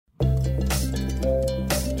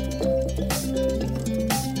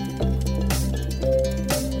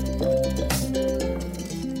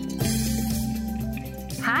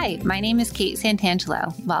Hi, my name is Kate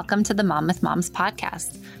Santangelo. Welcome to the Mom with Moms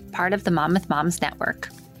podcast, part of the Mom with Moms network.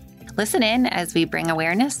 Listen in as we bring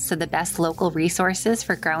awareness to the best local resources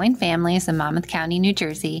for growing families in Monmouth County, New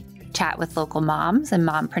Jersey, chat with local moms and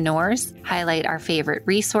mompreneurs, highlight our favorite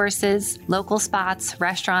resources, local spots,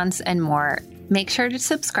 restaurants, and more. Make sure to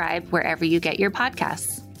subscribe wherever you get your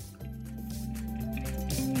podcasts.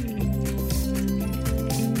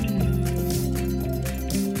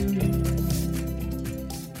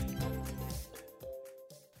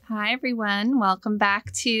 Hi, everyone. Welcome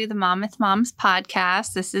back to the Mom with Moms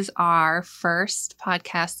podcast. This is our first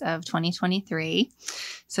podcast of 2023.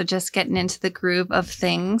 So just getting into the groove of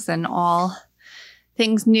things and all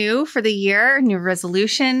things new for the year, new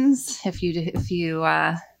resolutions. If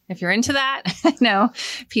you're into that, I know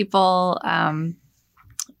people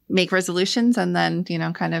make resolutions and then,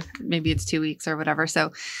 kind of maybe it's 2 weeks or whatever.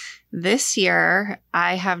 So this year,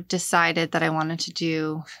 I have decided that I wanted to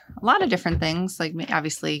do a lot of different things, like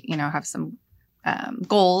obviously, have some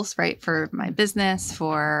goals, right, for my business,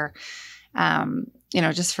 for,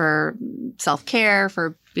 just for self-care,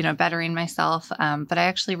 for, bettering myself. But I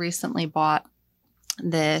actually recently bought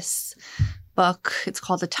this book. It's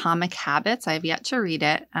called Atomic Habits. I have yet to read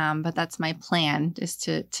it, but that's my plan, is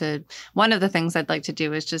to one of the things I'd like to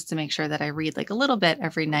do is just to make sure that I read like a little bit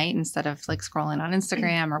every night instead of like scrolling on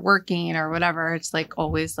Instagram or working or whatever. It's like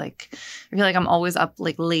always like, I feel like I'm always up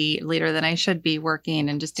like later than I should be working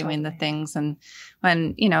and just doing the things. And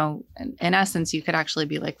when, in essence, you could actually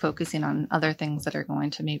be like focusing on other things that are going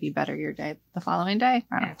to maybe better your day the following day.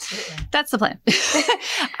 Absolutely. That's the plan.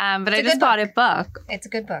 But I just bought a book. It's a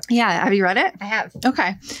good book. Yeah. Have you read it? I have.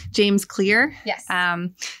 Okay. James Clear. Yes.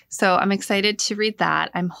 So I'm excited to read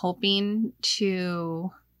that. I'm hoping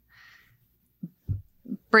to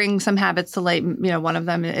bring some habits to light. One of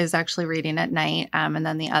them is actually reading at night. And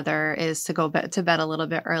then the other is to go to bed a little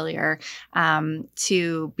bit earlier,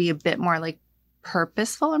 to be a bit more like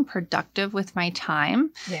purposeful and productive with my time.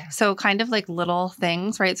 Yeah. So kind of like little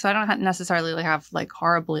things, right? So I don't necessarily have like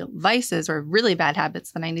horrible vices or really bad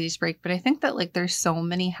habits that I need to break, but I think that like there's so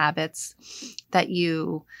many habits that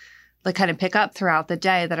you like kind of pick up throughout the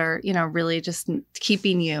day that are, really just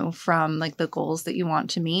keeping you from like the goals that you want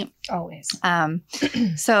to meet. Always.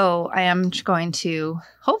 So I am going to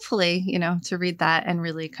hopefully, to read that and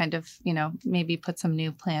really kind of, maybe put some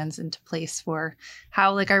new plans into place for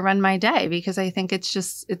how like I run my day, because I think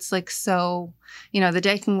it's like so, the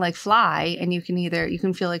day can like fly and you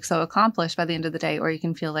can feel like so accomplished by the end of the day, or you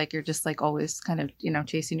can feel like you're just like always kind of,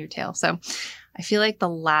 chasing your tail. So I feel like the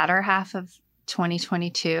latter half of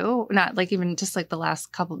 2022, not like even just like the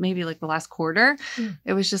last couple, maybe like the last quarter,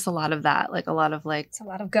 it was just a lot of that, like a lot of like, it's a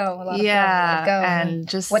lot of go, a lot yeah, of go. And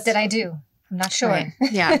just what did I do? I'm not sure. Right.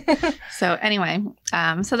 Yeah. So anyway,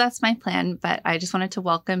 so that's my plan. But I just wanted to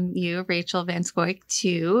welcome you, Rachael Van Schoick,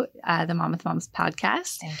 to the Mom with Moms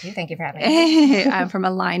podcast. Thank you. Thank you for having me. I'm from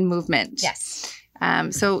Align Movement. Yes.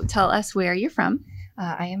 So tell us where you're from.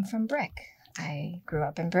 I am from Brick. I grew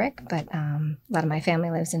up in Brick, but a lot of my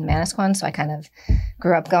family lives in Manasquan, so I kind of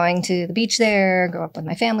grew up going to the beach there, grew up with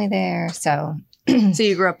my family there. So So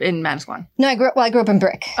you grew up in Manasquan? No, I grew up in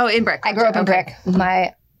Brick. Oh, in Brick. I grew up in Brick.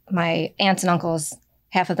 Mm-hmm. My aunts and uncles,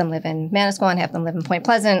 half of them live in Manasquan, half of them live in Point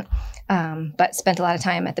Pleasant, but spent a lot of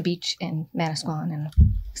time at the beach in Manasquan and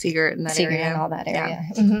Seagirt and that area. and all that area.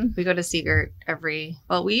 Yeah. Mm-hmm. We go to Seagirt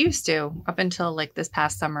we used to, up until like this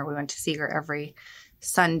past summer, we went to Seagirt every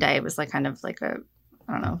Sunday. It was like kind of like I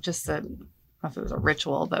don't know if it was a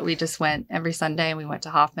ritual, but we just went every Sunday and we went to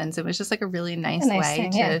Hoffman's. It was just like a really nice way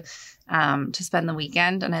to spend the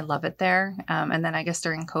weekend. And I love it there. And then I guess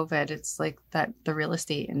during COVID, it's like that the real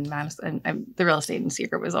estate in Madison, the real estate in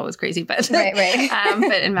Seagirt was always crazy, but right.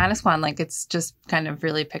 But in Manasquan, like it's just kind of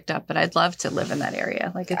really picked up. But I'd love to live in that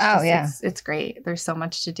area. Like it's great. There's so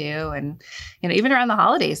much to do, and even around the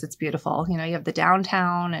holidays, it's beautiful. You have the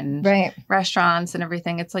downtown and restaurants and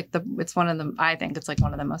everything. It's like I think it's like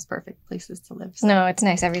one of the most perfect places to live. So. No, it's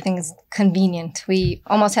nice. Everything is convenient. We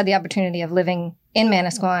almost had the opportunity of living in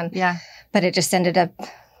Manasquan. Yeah. But it just ended up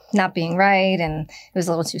not being right, and it was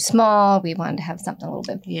a little too small. We wanted to have something a little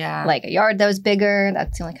bit like a yard that was bigger.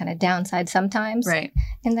 That's the only kind of downside sometimes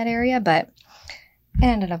in that area, but it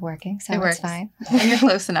ended up working, so it's fine. And you're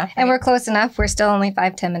close enough. Right? And we're close enough. We're still only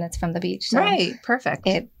 5-10 minutes from the beach. So right. Perfect.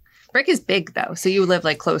 Brick is big, though, so you live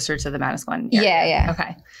like closer to the Manasquan area. Yeah.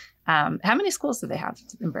 Okay. How many schools do they have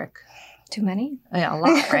in Brick? Too many? Yeah, a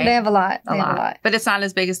lot, right? They have a lot. A lot. But it's not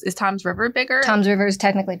as big as... Is Tom's River bigger? Tom's River is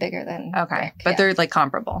technically bigger than Rick, but they're like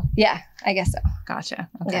comparable. Yeah, I guess so. Gotcha.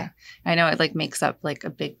 Okay. Yeah. I know it like makes up like a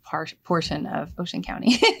big portion of Ocean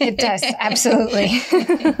County. It does, absolutely.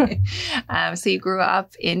 So you grew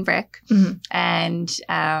up in Rick, and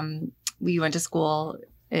you went to school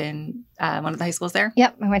in one of the high schools there?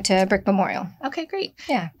 Yep, I went to Brick Memorial. Okay, great.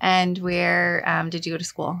 Yeah. And where did you go to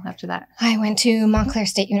school after that? I went to Montclair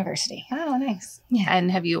State University. Oh, nice. Yeah. And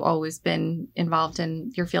have you always been involved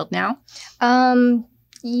in your field now?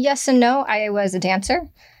 Yes and no. I was a dancer.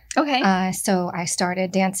 Okay. So I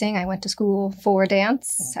started dancing. I went to school for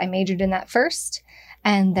dance. I majored in that first.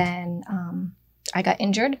 And then I got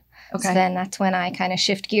injured. Okay. So then that's when I kind of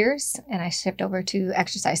shift gears and I shift over to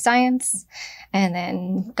exercise science and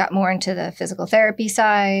then got more into the physical therapy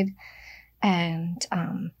side. And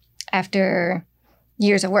after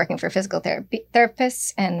years of working for physical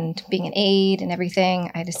therapists and being an aide and everything,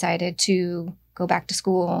 I decided to go back to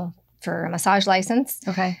school for a massage license.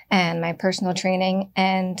 Okay. And my personal training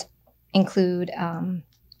and include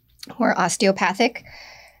more osteopathic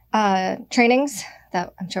trainings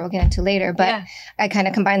that I'm sure we'll get into later, but I kind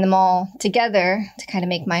of combine them all together to kind of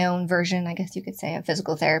make my own version, I guess you could say, of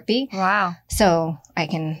physical therapy. Wow. So I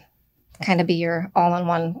can kind of be your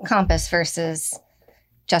all-in-one compass versus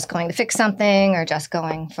just going to fix something or just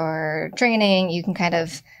going for training. You can kind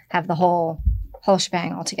of have the whole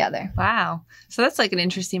shebang all together. Wow. So that's like an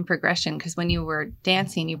interesting progression because when you were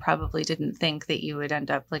dancing, you probably didn't think that you would end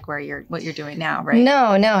up like what you're doing now, right?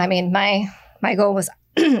 No. I mean, my goal was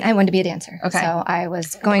I wanted to be a dancer. Okay. So I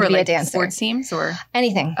was going to be a dancer. Sports teams or?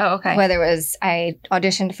 Anything. Oh, okay. Whether it was I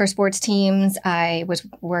auditioned for sports teams. I was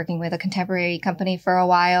working with a contemporary company for a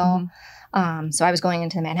while. So I was going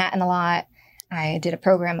into Manhattan a lot. I did a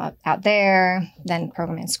program out there, then a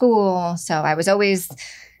program in school. So I was always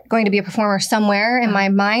going to be a performer somewhere in my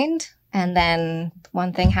mind. And then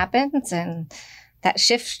one thing happens and that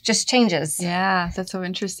shift just changes. Yeah, that's so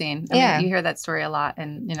interesting. I mean, you hear that story a lot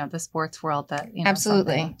in, the sports world that,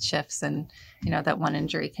 absolutely shifts and, that one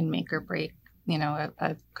injury can make or break,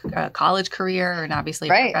 a college career and obviously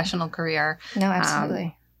a professional career. No,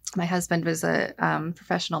 absolutely. My husband was a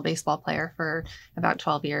professional baseball player for about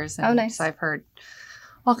 12 years. And nice. So I've heard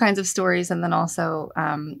all kinds of stories. And then also,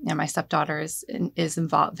 my stepdaughter is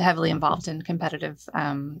heavily involved in competitive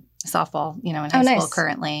softball, in high school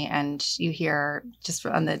currently. And you hear just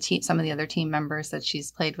on the team, some of the other team members that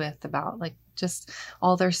she's played with about like just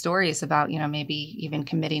all their stories about, maybe even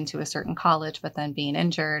committing to a certain college, but then being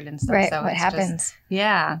injured and stuff. Right. So what happens?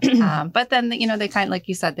 But then, they kind of, like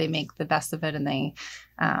you said, they make the best of it and they,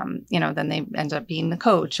 then they end up being the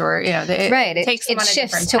coach or, it takes them on a shifts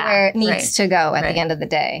different to path. where it needs to go at the end of the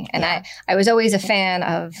day. And I was always a fan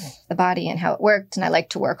of the body and how it worked. And I like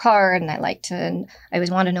to work hard and I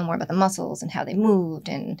always wanted to know more about the muscles and how they moved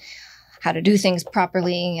and how to do things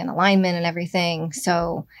properly and alignment and everything.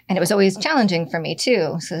 So, and it was always challenging for me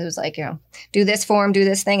too. So it was like, do this form, do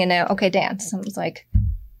this thing, and then, okay, dance. And I was like,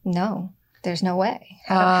 no, there's no way.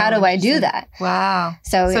 How do I do that? Wow.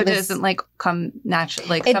 So it doesn't like come naturally.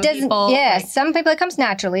 Like it some doesn't. people, some people it comes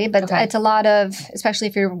naturally, but it's a lot of, especially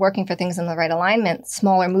if you're working for things in the right alignment,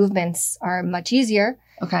 smaller movements are much easier.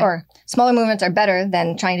 Okay. Or smaller movements are better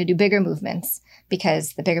than trying to do bigger movements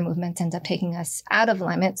because the bigger movements ends up taking us out of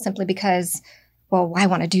alignment simply because, well, I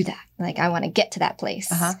want to do that. Like I want to get to that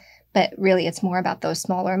place. But really it's more about those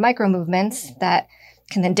smaller micro movements that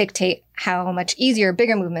can then dictate how much easier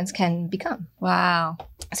bigger movements can become. Wow.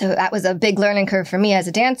 So that was a big learning curve for me as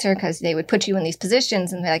a dancer because they would put you in these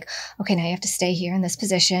positions and they're like, okay, now you have to stay here in this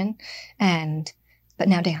position but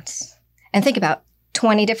now dance. And think about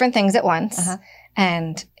 20 different things at once.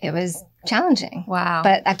 And it was challenging. Wow.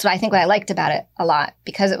 But that's what I liked about it a lot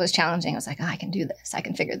because it was challenging. I was like, I can do this. I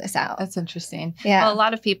can figure this out. That's interesting. Yeah. Well, a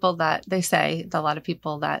lot of people that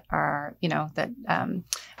are,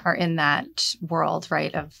 are in that world,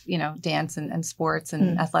 right, of, dance and sports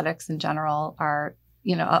and athletics in general are,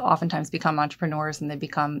 oftentimes become entrepreneurs and they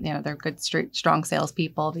become, they're good, strong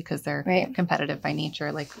salespeople because they're competitive by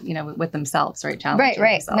nature, like, with themselves, right? Challenging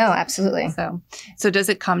Right. themselves. No, absolutely. So does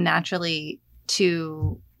it come naturally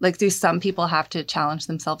to, like, do some people have to challenge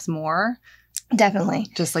themselves more? Definitely.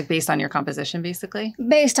 Just like based on your composition, basically?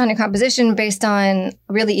 Based on your composition, based on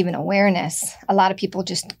really even awareness. A lot of people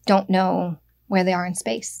just don't know where they are in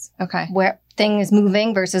space. Okay. Where thing is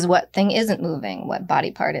moving versus what thing isn't moving, what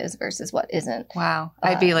body part is versus what isn't. Wow.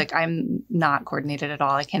 I'd be like, I'm not coordinated at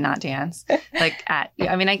all. I cannot dance. I can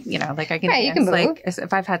dance. You can move. Like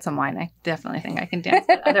if I've had some wine, I definitely think I can dance.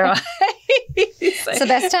 But otherwise, it's the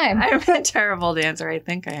best time. I'm a terrible dancer. I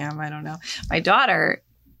think I am. I don't know. My daughter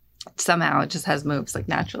somehow it just has moves like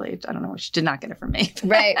naturally. I don't know. She did not get it from me.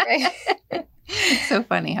 Right. It's so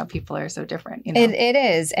funny how people are so different. It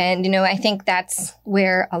is. And, I think that's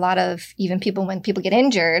where a lot of even people, when people get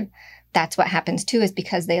injured, that's what happens too, is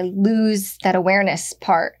because they lose that awareness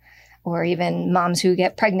part. Or even moms who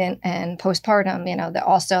get pregnant and postpartum, they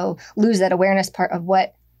also lose that awareness part of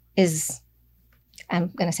what is, I'm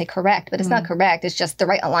going to say correct, but it's not correct. It's just the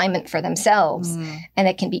right alignment for themselves. And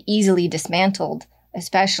it can be easily dismantled,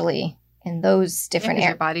 especially in those different areas.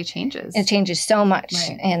 Your body changes. It changes so much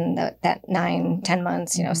in that 9, 10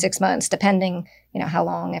 months, 6 months, depending, how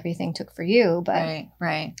long everything took for you. But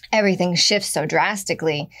everything shifts so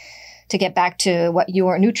drastically. To get back to what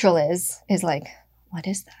your neutral is like, what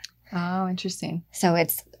is that? Oh, interesting. So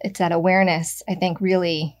it's that awareness, I think,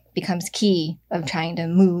 really becomes key of trying to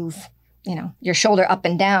move, your shoulder up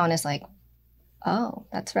and down is like, oh,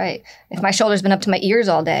 that's right. If my shoulder's been up to my ears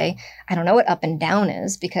all day, I don't know what up and down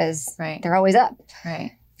is because they're always up.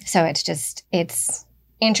 Right. So it's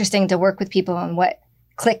interesting to work with people on what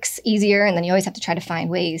clicks easier. And then you always have to try to find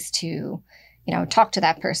ways to talk to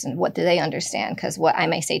that person. What do they understand? Because what I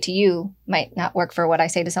may say to you might not work for what I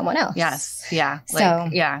say to someone else. Yes. Yeah.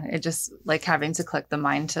 It just like having to click the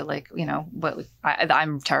mind to what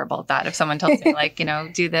I'm terrible at that. If someone tells me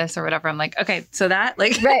do this or whatever, I'm like, okay, so that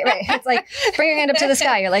Right. It's like, bring your hand up to the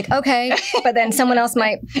sky. You're like, okay. But then someone else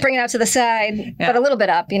might bring it out to the side, but a little bit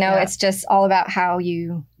up, It's just all about how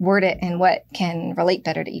you word it and what can relate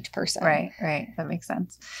better to each person. Right. That makes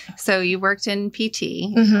sense. So you worked in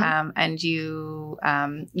PT and you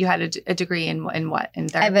had a degree in what? In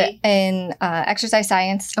therapy? I have in exercise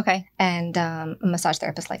science. Okay. And a massage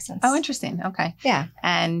therapist license. Oh, interesting. Okay. Yeah.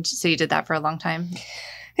 And so you did that for a long time?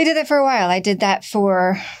 I did that for a while. I did that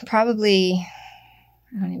for probably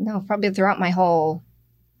throughout my whole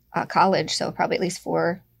college. So probably at least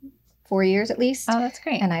four years at least. Oh, that's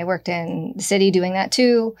great. And I worked in the city doing that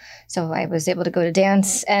too. So I was able to go to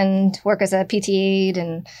dance and work as a PT aide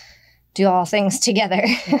and do all things together.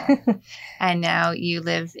 And now you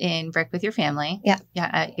live in Brick with your family. Yeah.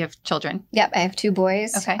 Yeah. You have children. Yep. I have 2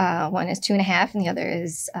 boys. Okay. One is 2.5 and the other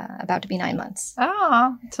is about to be 9 months.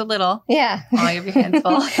 Oh, it's a little. Yeah. Oh, you have your hands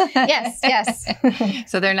full. Yes.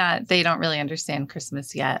 So they don't really understand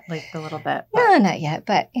Christmas yet, like a little bit. But. No, not yet.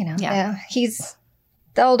 But, he's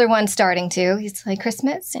the older one's starting to. He's like,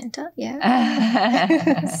 Christmas, Santa,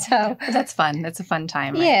 yeah. So that's fun. That's a fun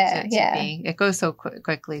time. Right? It goes so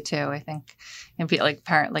quickly too. I think, and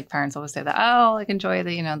parents always say that. Oh, enjoy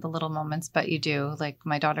the the little moments, but you do. Like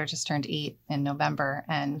my daughter just turned 8 in November,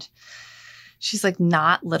 and she's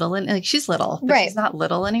not little, and she's little, but she's not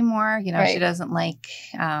little anymore. She doesn't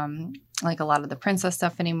like a lot of the princess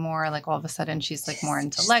stuff anymore. All of a sudden she's more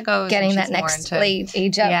into Legos. Getting that next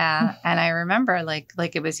age up. Yeah. And I remember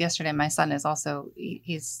it was yesterday, my son is also,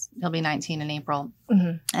 he'll be 19 in April.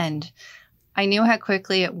 Mm-hmm. And I knew how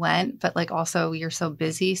quickly it went, but also you're so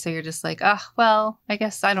busy. So you're just well, I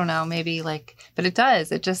guess, I don't know, maybe but it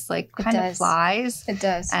does. It just kind of flies. It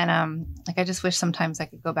does. And I just wish sometimes I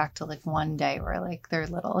could go back to one day where they're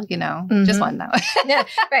little, mm-hmm. Just one though. Yeah,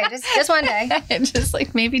 right. Just one day. Just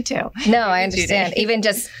maybe 2. No, maybe I understand. Even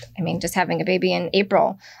just having a baby in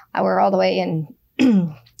April, we're all the way in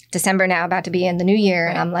December now, about to be in the new year.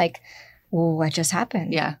 Right. And I'm like, what just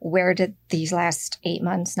happened? Yeah. Where did these last 8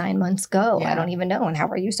 months, 9 months go? Yeah. I don't even know. And how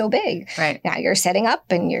are you so big? Right. Now you're setting up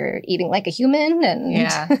and you're eating like a human and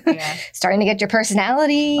starting to get your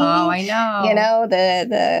personality. Oh, I know.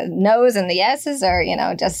 The no's and the yeses are,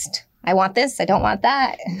 just, I want this. I don't want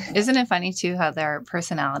that. Isn't it funny too, how their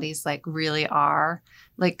personalities really are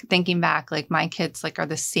thinking back, my kids are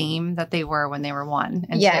the same that they were when they were 1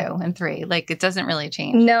 and 2 and 3. It doesn't really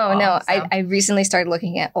change. No. So. I recently started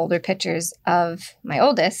looking at older pictures of my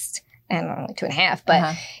oldest, and only 2.5,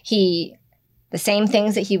 but the same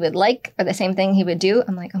things that he would like or the same thing he would do.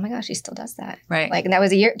 I'm like, oh my gosh, he still does that. Right. And that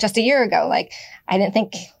was just a year ago. I didn't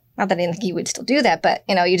think, not that I didn't think he would still do that, but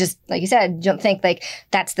you just, like you said, you don't think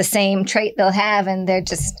that's the same trait they'll have, and they're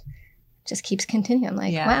just keeps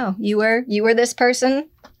continuing. Wow, you were this person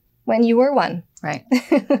when you were 1. Right.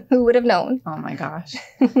 Who would have known? Oh my gosh.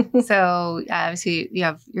 So obviously you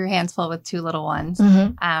have your hands full with 2 little ones.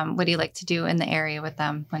 Mm-hmm. What do you like to do in the area with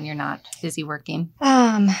them when you're not busy working?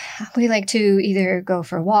 We like to either go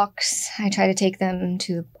for walks. I try to take them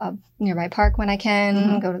to a nearby park when I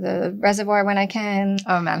can, go to the reservoir when I can.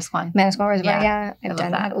 Oh, Manasquan Reservoir, yeah. I've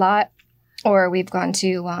done that a lot. Or we've gone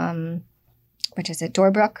to, which is it,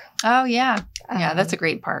 Doorbrook? Oh, yeah. Yeah, that's a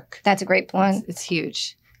great park. That's a great one. It's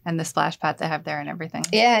huge. And the splash pad they have there and everything.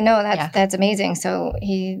 Yeah, no, that's amazing. So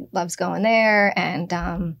he loves going there.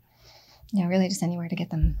 And Yeah, really just anywhere to get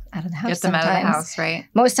them out of the house. Get them out of the house, right?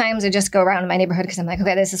 Most times I just go around my neighborhood because I'm like,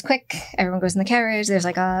 okay, this is quick. Everyone goes in the carriage. There's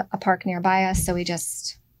like a park nearby us. So we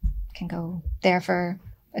just can go there for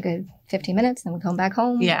a good 15 minutes. Then we come back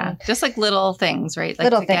home. Yeah. Just like little things, right? Like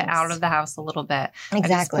little to things. Get out of the house a little bit.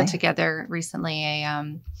 Exactly. I just put together recently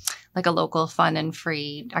like a local fun and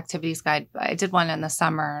free activities guide. I did one in the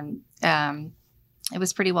summer and it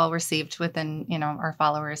was pretty well received within, our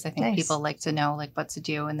followers. I think people like to know like what to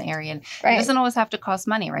do in the area. And it doesn't always have to cost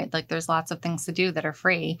money, right? Like there's lots of things to do that are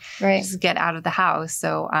free. Right. Just get out of the house.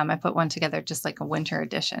 So I put one together, just like a winter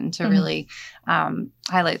edition to really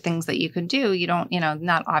highlight things that you can do. You don't,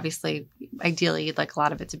 not obviously, ideally you'd like a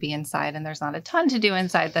lot of it to be inside, and there's not a ton to do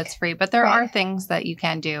inside that's free, but there are things that you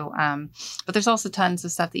can do. But there's also tons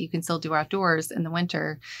of stuff that you can still do outdoors in the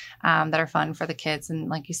winter that are fun for the kids. And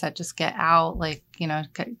like you said, just get out, like,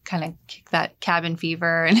 kind of kick that cabin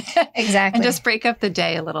fever and exactly and just break up the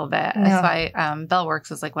day a little bit. No. That's why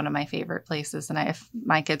Bellworks is like one of my favorite places. And if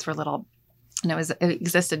my kids were little, and it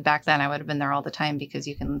existed back then, I would have been there all the time because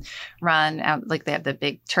you can run out, like they have the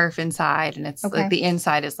big turf inside, and it's like the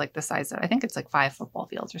inside is like the size of, I think it's like 5 football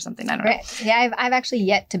fields or something. I don't know. Yeah, I've actually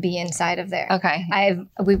yet to be inside of there. Okay.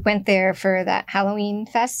 We went there for that Halloween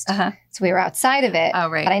fest. So we were outside of it. Oh,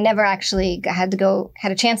 right. But I never actually had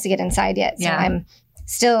a chance to get inside yet. So I'm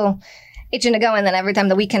still itching to go. And then every time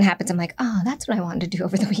the weekend happens, I'm like, oh, that's what I wanted to do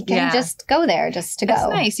over the weekend. Yeah. Just go there just to go. That's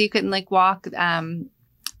nice. You can like walk,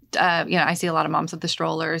 I see a lot of moms with the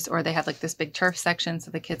strollers, or they have like this big turf section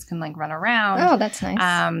so the kids can like run around. Oh, that's nice.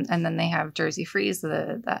 And then they have Jersey Freeze,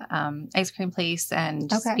 the ice cream place,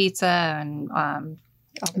 and pizza and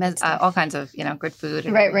all kinds of, good food.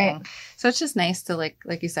 And everything. So it's just nice to like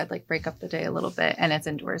you said, like break up the day a little bit, and it's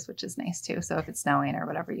indoors, which is nice too. So if it's snowing or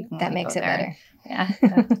whatever, you can that makes it better. Yeah.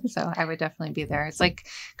 So I would definitely be there. It's like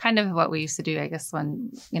kind of what we used to do, I guess,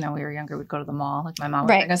 when, we were younger, we'd go to the mall. Like my mom would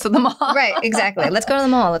bring us to the mall. Right. Exactly. Let's go to the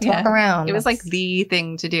mall. Let's walk around. It was like the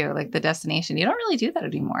thing to do, like the destination. You don't really do that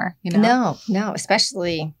anymore. No,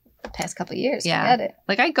 especially the past couple of years. Yeah.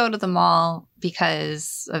 Like I go to the mall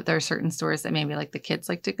because there are certain stores that maybe like the kids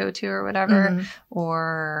like to go to or whatever,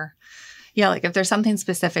 or like if there's something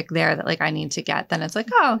specific there that like I need to get, then it's like,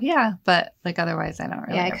 oh yeah. But like otherwise I don't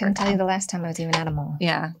really. Yeah, I couldn't tell you the last time I was even at a mall.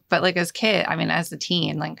 Yeah. But like as a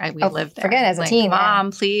teen, like we lived there. Forget as a teen.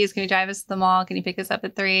 Mom, please, can you drive us to the mall? Can you pick us up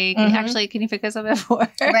at 3? Can you pick us up at 4?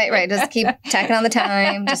 Right. Just keep tacking on the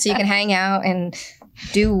time just so you can hang out and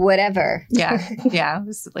do whatever. Yeah. It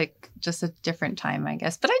was like just a different time, I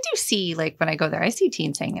guess. But I do see, like, when I go there, I see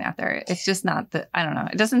teens hanging out there. It's just not I don't know.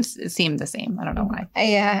 It doesn't seem the same. I don't know why.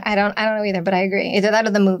 Yeah, I don't know either, but I agree. Either that or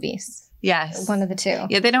the movies. Yes. One of the two.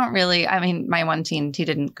 Yeah, they don't really, my one teen, he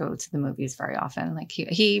didn't go to the movies very often. Like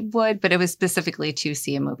he would, but it was specifically to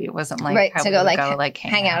see a movie. It wasn't like how to go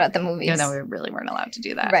hang out at the movies. Even though we really weren't allowed to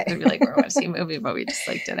do that. Right. We'd be like, we want to see a movie, but we just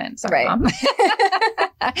like didn't. Sorry, Mom.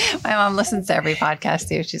 My mom listens to every podcast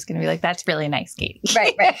too. She's going to be like, that's really nice, Katie.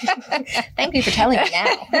 Right. Thank you for telling me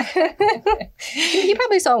now. You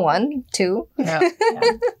probably saw 1, 2. Yeah.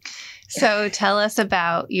 So tell us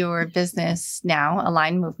about your business now,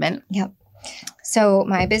 Align Movement. Yep. So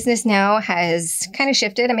my business now has kind of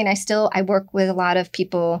shifted. I work with a lot of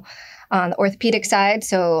people on the orthopedic side.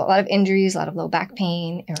 So a lot of injuries, a lot of low back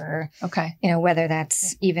pain, or, whether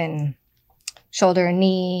that's even shoulder,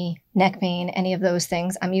 knee, neck pain, any of those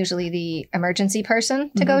things. I'm usually the emergency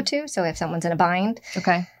person to go to. So if someone's in a bind,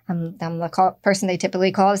 I'm the person they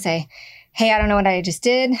typically call to say, hey, I don't know what I just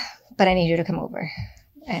did, but I need you to come over.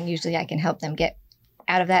 And usually I can help them get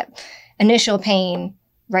out of that initial pain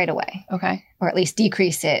right away. Okay. Or at least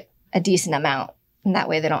decrease it a decent amount. And that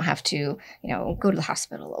way they don't have to, go to the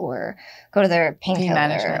hospital or go to their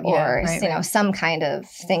painkiller or, some kind of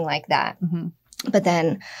thing like that. Mm-hmm. But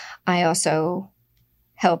then I also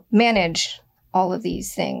help manage all of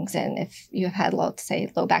these things. And if you have had, let's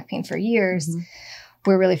say, low back pain for years,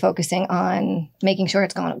 we're really focusing on making sure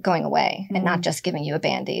it's going away and not just giving you a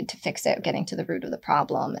Band-Aid to fix it, getting to the root of the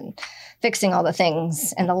problem and fixing all the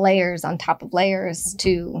things and the layers on top of layers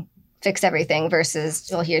to fix everything versus,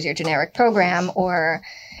 well, here's your generic program, or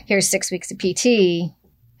here's 6 weeks of PT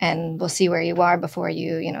and we'll see where you are before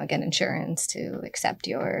you, get insurance to accept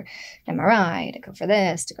your MRI, to go for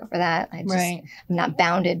this, to go for that. I'm not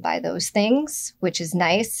bounded by those things, which is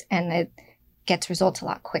nice. And it gets results a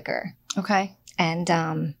lot quicker. Okay. And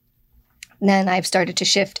then I've started to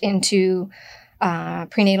shift into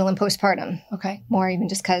prenatal and postpartum. Okay. More even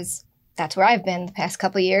just because that's where I've been the past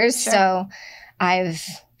couple of years. Sure. So I've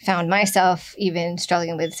found myself even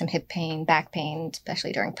struggling with some hip pain, back pain,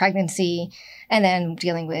 especially during pregnancy, and then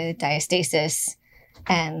dealing with diastasis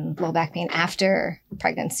and low back pain after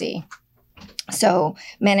pregnancy. So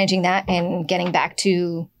managing that and getting back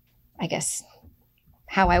to, I guess,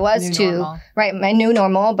 how I was my new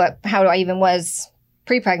normal, but how I even was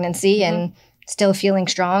pre-pregnancy and still feeling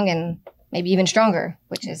strong and maybe even stronger,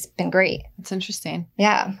 which has been great. It's interesting.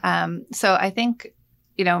 Yeah. So I think,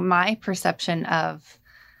 my perception of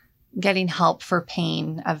getting help for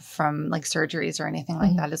pain from like surgeries or anything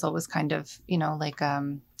like that is always kind of, you're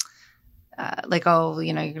going to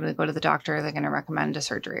go to the doctor, they're going to recommend a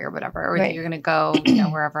surgery or whatever, or you're going to go,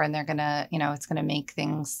 wherever, and they're going to, it's going to make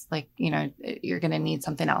things like, you're going to need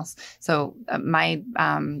something else. So my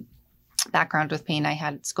background with pain, I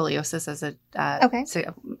had scoliosis as so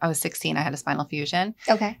I was 16, I had a spinal fusion.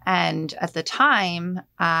 Okay. And at the time,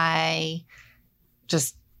 I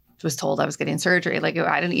just was told I was getting surgery. Like, you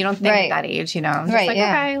don't think at that age, I'm just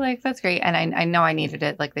okay, like, that's great. And I know I needed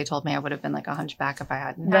it. Like, they told me I would have been like a hunchback if I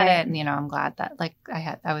hadn't had it. And, I'm glad that like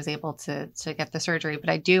I was able to get the surgery,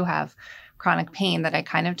 but I do have chronic pain that I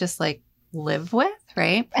kind of just like live with.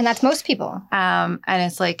 Right. And that's most people. And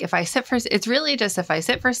it's like, if I sit for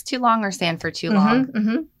too long or stand for too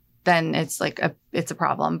long, then it's like it's a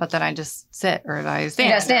problem. But then I just sit or I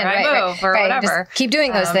stand or I move or whatever. Just keep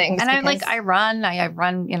doing those things. And I run,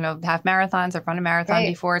 half marathons. I've run a marathon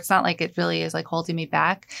before. It's not like it really is like holding me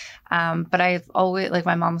back. But I've always, like,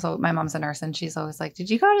 my mom's a nurse, and she's always like,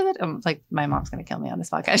 did you go to that? I'm like, my mom's going to kill me on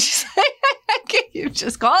this podcast. She's like, you're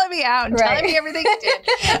just calling me out and telling me everything you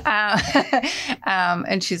did.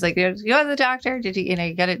 And she's like, you go to the doctor? Did you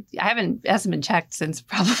get it? It hasn't been checked since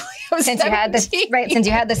probably I was 17. Since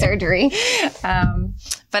you had the surgery.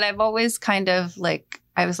 But I've always kind of like,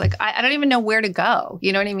 I was like, I don't even know where to go.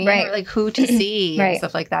 You know what I mean? Right. Or like who to see and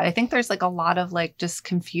stuff like that. I think there's like a lot of like just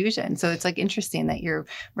confusion. So it's like interesting that you're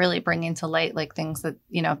really bringing to light like things that,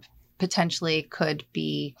 potentially could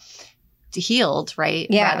be healed, right?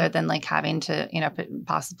 Yeah. Rather than like having to,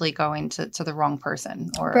 possibly going to the wrong person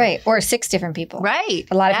or 6 different people. Right.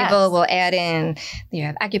 A lot of people will add in, you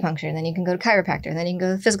have acupuncture, then you can go to chiropractor, then you can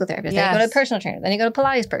go to physical therapist, then you go to a personal trainer, then you go to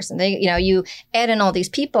Pilates person. You add in all these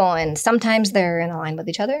people, and sometimes they're in line with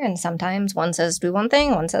each other, and sometimes one says do one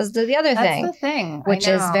thing, one says do the other thing. That's the thing. Which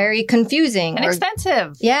is very confusing. And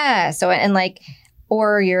expensive. Yeah. So, and like,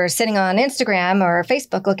 or you're sitting on Instagram or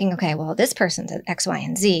Facebook looking, okay, well, this person did X, Y,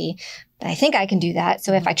 and Z, but I think I can do that.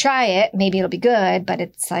 So if I try it, maybe it'll be good. But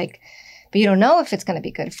it's like, but you don't know if it's going to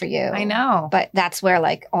be good for you. I know. But that's where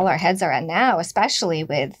like all our heads are at now, especially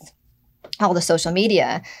with all the social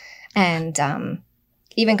media. And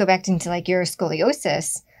even go back into like your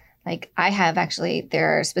scoliosis, like I have actually,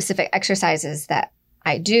 there are specific exercises that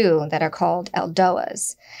I do that are called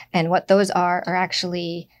eldoas. And what those are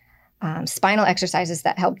actually spinal exercises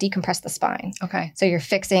that help decompress the spine. Okay. So you're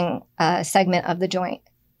fixing a segment of the joint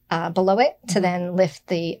below it to then lift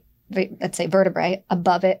the, let's say, vertebrae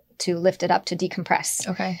above it to lift it up to decompress.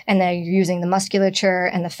 Okay. And then you're using the musculature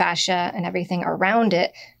and the fascia and everything around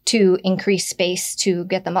it to increase space to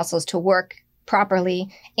get the muscles to work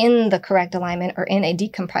properly in the correct alignment or in a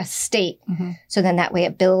decompressed state. So then that way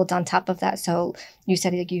it builds on top of that. So you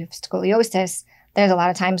said like you have scoliosis. There's a lot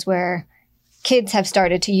of times where kids have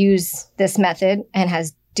started to use this method and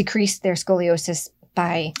has decreased their scoliosis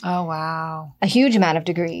by a huge amount of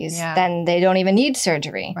degrees. Then they don't even need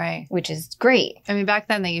surgery, which is great. I mean, back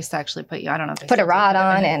then they used to actually put you, I don't know if they put a rod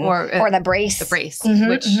on or the brace. The brace,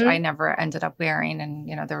 which I never ended up wearing. And,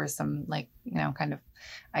 there was some like, kind of,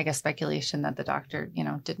 I guess, speculation that the doctor,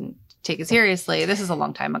 didn't take it seriously. This is a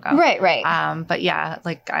long time ago. Right. But yeah,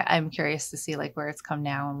 like I'm curious to see like where it's come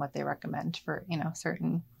now and what they recommend for,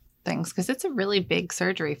 certain things, because it's a really big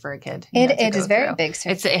surgery for a kid. It is very big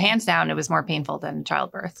surgery. It's hands down. It was more painful than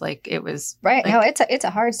childbirth. Like it was right. Like, no, it's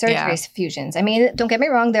a hard surgery. Fusions. I mean, don't get me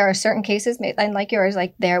wrong. There are certain cases, and like yours,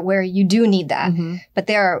 like there where you do need that. But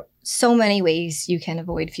there are so many ways you can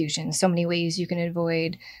avoid fusion. So many ways you can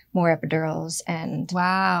avoid more epidurals, and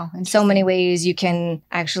so many ways you can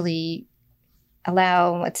actually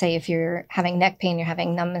allow, let's say if you're having neck pain, you're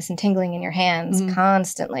having numbness and tingling in your hands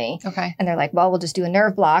constantly. Okay. And they're like, well, we'll just do a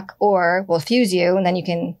nerve block or we'll fuse you and then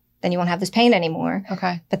you won't have this pain anymore.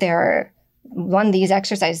 Okay. But there are these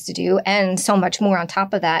exercises to do and so much more on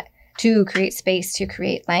top of that to create space, to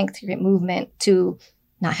create length, to create movement, to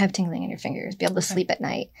not have tingling in your fingers, be able to sleep at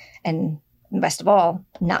night, and best of all,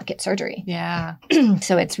 not get surgery. Yeah.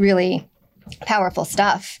 So it's really powerful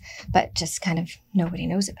stuff, but just kind of nobody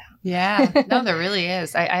knows about. Yeah. No, there really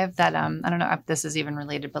is. I have that, I don't know if this is even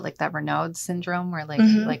related, but like that Raynaud's syndrome where like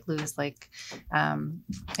you like lose like, I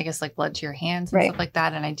guess like blood to your hands and stuff like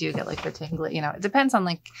that. And I do get like the tingling, you know, it depends on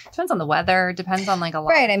the weather, depends on like a lot.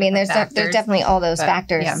 Right. I mean, there's factors, definitely all those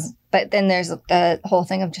factors, yeah. But then there's the whole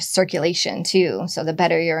thing of just circulation too. So the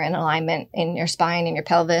better you're in alignment in your spine and your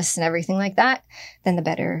pelvis and everything like that, then the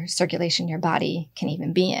better circulation your body can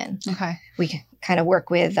even be in. Okay. We kind of work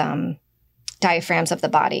with, diaphragms of the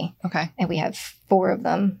body. Okay. And we have 4 of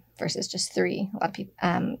them versus just 3. A lot of people.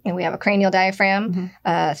 And we have a cranial diaphragm,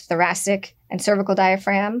 a thoracic and cervical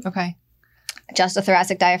diaphragm. Okay. Just a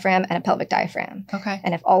thoracic diaphragm and a pelvic diaphragm. Okay.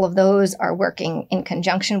 And if all of those are working in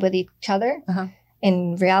conjunction with each other,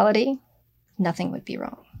 in reality, nothing would be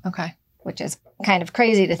wrong. Okay. Which is kind of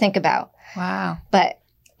crazy to think about. Wow. But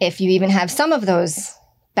if you even have some of those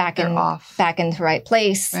back in the right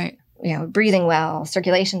place, right. You know, breathing well,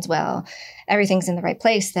 circulation's well, everything's in the right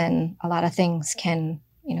place, then a lot of things can,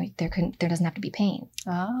 you know, there doesn't have to be pain.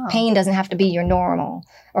 Oh. Pain doesn't have to be your normal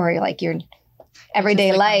or like your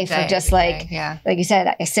everyday life of just like, like you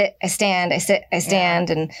said, I sit, I stand, I sit, I stand,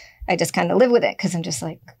 and I just kind of live with it because I'm just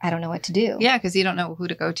like, I don't know what to do. Yeah, because you don't know who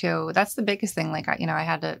to go to. That's the biggest thing. Like, you know, I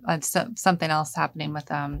had something else happening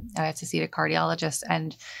with, I had to see a cardiologist,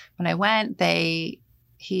 and when I went,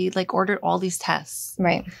 he like ordered all these tests.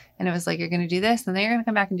 Right. And it was like, you're going to do this, and then you're going to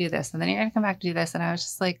come back and do this, and then you're going to come back and do this. And I was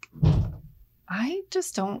just like, I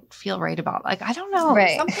just don't feel right about, like, I don't know.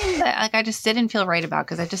 Right. Something that like I just didn't feel right about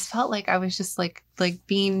because I just felt like I was just like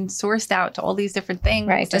being sourced out to all these different things.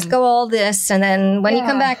 Right. Just go all this. And then when you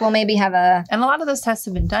come back, we'll maybe have And a lot of those tests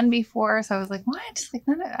have been done before. So I was like, what? Like,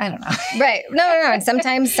 I don't know. Right. No. And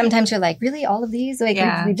sometimes you're like, really? All of these? Like,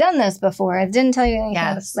 we've done this before. I didn't tell you anything.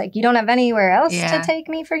 Yes. Like, you don't have anywhere else to take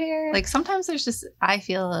me for here? Like, sometimes there's just, I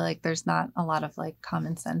feel like there's not a lot of like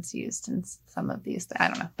common sense used in some of these. I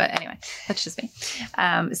don't know. But anyway, that's just me.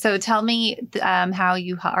 So tell me how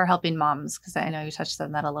you are helping moms, because I know you touched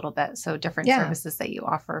on that a little bit. So different services that you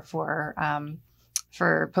offer for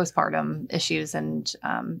postpartum issues and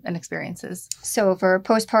experiences. So for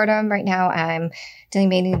postpartum right now, I'm dealing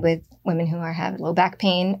mainly with women who have low back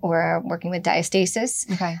pain or working with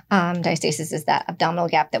diastasis. Okay. Diastasis is that abdominal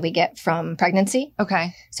gap that we get from pregnancy.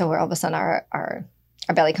 Okay. So where all of a sudden our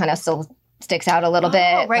belly kind of still sticks out a little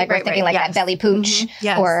bit. Right, we're thinking that belly pooch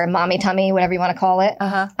or mommy tummy, whatever you want to call it.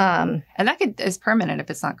 And that is permanent if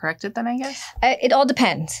it's not corrected then, I guess? It all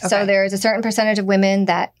depends. Okay. So there's a certain percentage of women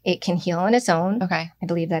that it can heal on its own. Okay. I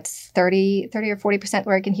believe that's 30 or 40%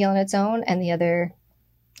 where it can heal on its own. And the other,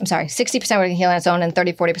 60% where it can heal on its own and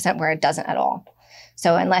 30-40% where it doesn't at all.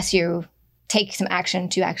 So unless you take some action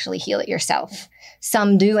to actually heal it yourself.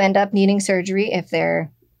 Some do end up needing surgery if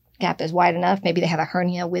their gap is wide enough. Maybe they have a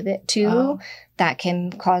hernia with it too. That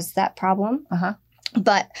can cause that problem.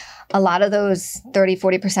 But a lot of those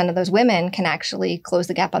 30-40% of those women can actually close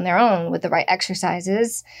the gap on their own with the right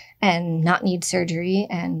exercises and not need surgery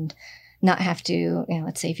and not have to,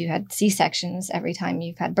 let's say if you had C-sections every time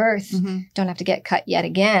you've had birth, don't have to get cut yet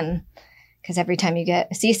again. Because every time you get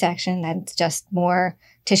a C-section, that's just more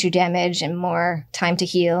tissue damage and more time to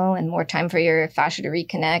heal and more time for your fascia to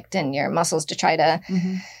reconnect and your muscles to try to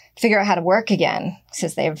figure out how to work again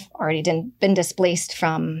since they've already been displaced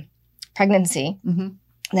from pregnancy.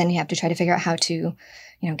 Then you have to try to figure out how to,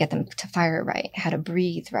 get them to fire right, how to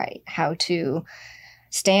breathe right, how to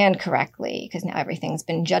stand correctly, because now everything's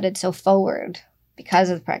been jutted so forward because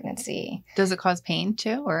of the pregnancy. Does it cause pain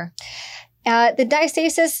too, or? The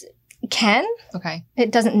diastasis can. Okay.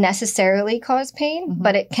 It doesn't necessarily cause pain,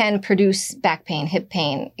 but it can produce back pain, hip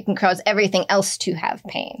pain. It can cause everything else to have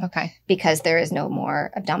pain. Okay. Because there is no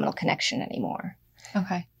more abdominal connection anymore.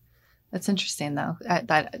 Okay. That's interesting, though.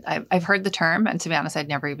 I've heard the term, and to be honest, I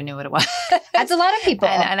never even knew what it was. That's a lot of people.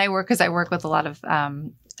 And I work with a lot of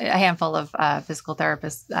a handful of physical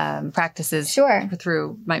therapist practices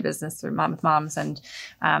through my business, through Mom with Moms. And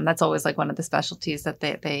that's always like one of the specialties that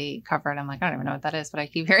they cover. And I'm like, I don't even know what that is, but I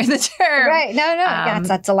keep hearing the term. Right. No.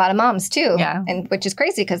 That's a lot of moms too. Yeah. And which is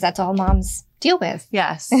crazy because that's all moms deal with.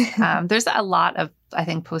 Yes. There's a lot of, I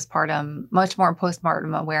think, much more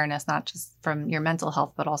postpartum awareness, not just from your mental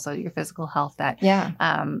health, but also your physical health that,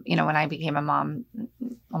 when I became a mom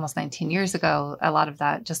almost 19 years ago, a lot of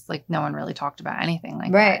that just like no one really talked about anything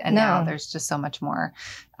like that. And now there's just so much more,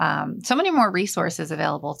 so many more resources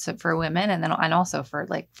available for women and also for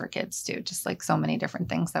kids too, just like so many different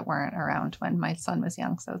things that weren't around when my son was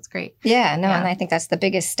young. So it's great. Yeah, no. And I think that's the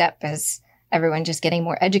biggest step is everyone just getting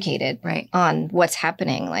more educated on what's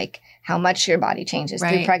happening, like how much your body changes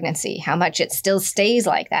through pregnancy, how much it still stays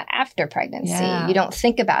like that after pregnancy. Yeah. You don't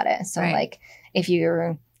think about it. So like if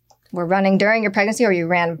you're were running during your pregnancy or you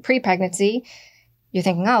ran pre-pregnancy, you're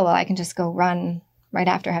thinking, oh, well, I can just go run right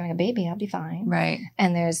after having a baby. I'll be fine. Right.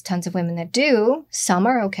 And there's tons of women that do. Some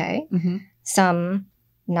are okay. Mm-hmm. Some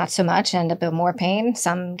not so much, end up in more pain.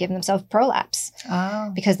 Some give themselves prolapse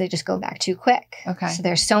because they just go back too quick. Okay. So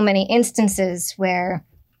there's so many instances where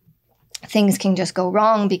things can just go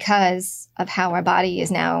wrong because of how our body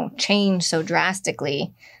is now changed so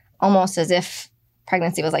drastically, almost as if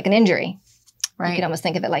pregnancy was like an injury. Right. You can almost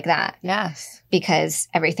think of it like that. Yes. Because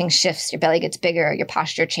everything shifts. Your belly gets bigger. Your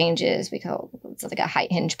posture changes. It's like a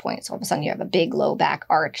height hinge point. So all of a sudden you have a big low back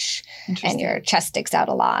arch and your chest sticks out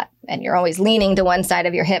a lot. And you're always leaning to one side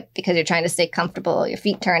of your hip because you're trying to stay comfortable. Your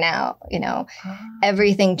feet turn out,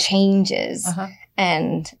 everything changes.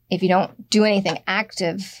 And if you don't do anything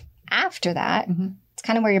active after that, it's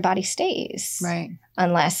kind of where your body stays. Right.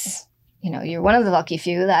 Unless, you're one of the lucky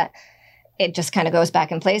few that it just kind of goes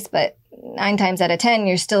back in place. But 9 times out of 10,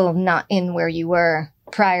 you're still not in where you were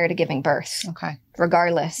prior to giving birth. Okay.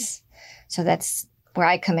 Regardless. So that's where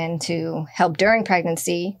I come in to help during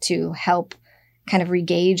pregnancy, to help kind of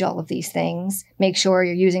regauge all of these things, make sure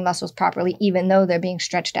you're using muscles properly, even though they're being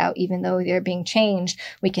stretched out, even though they're being changed.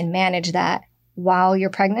 We can manage that while you're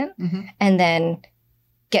pregnant and then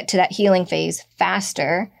get to that healing phase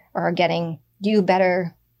faster or getting you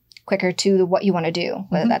better quicker to what you want to do,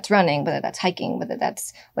 whether that's running, whether that's hiking, whether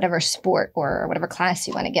that's whatever sport or whatever class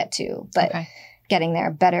you want to get to. But getting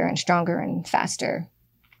there better and stronger and faster,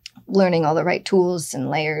 learning all the right tools and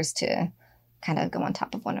layers to kind of go on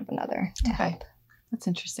top of one another to help. That's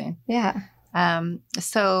interesting. Yeah.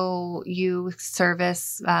 So you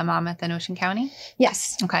service Monmouth and Ocean County?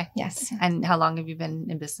 Yes. Okay. Yes. And how long have you been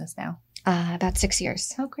in business now? About 6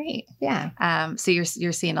 years. Oh, great. Yeah. So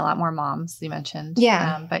you're seeing a lot more moms, you mentioned.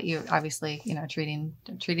 Yeah. But you obviously, treating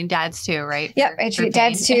dads too, right? Yep. I treat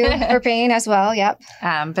dads too for pain as well. Yep.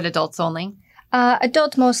 But adults only?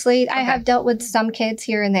 Adults mostly. Okay. I have dealt with some kids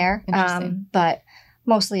here and there, but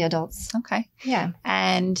mostly adults. Okay. Yeah.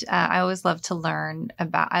 And I always love to learn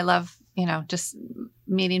about, I love, just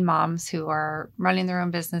meeting moms who are running their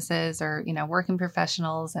own businesses or, working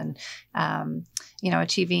professionals and,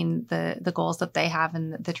 achieving the goals that they have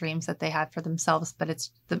and the dreams that they had for themselves. But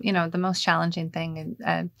it's the most challenging thing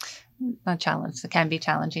and not challenge, it can be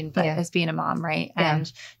challenging, but as being a mom, right? Yeah.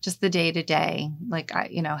 And just the day to day, like,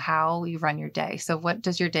 how you run your day. So what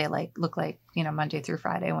does your day look like, Monday through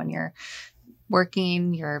Friday when you're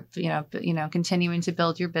working, you're, continuing to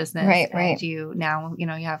build your business. Right. You now, you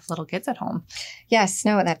have little kids at home. Yes.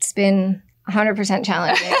 No, that's been 100%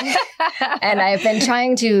 challenging. And I've been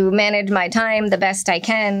trying to manage my time the best I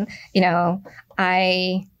can.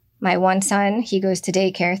 My one son, he goes to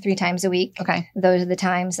daycare 3 times a week. Okay. Those are the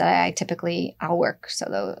times that I'll work. So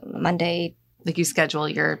the Monday. Like you schedule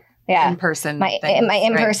your in-person my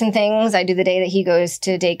in-person things. I do the day that he goes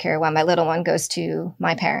to daycare while my little one goes to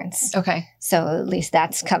my parents. Okay. So at least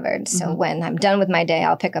that's covered. So when I'm done with my day,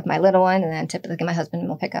 I'll pick up my little one, and then typically my husband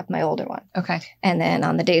will pick up my older one. Okay. And then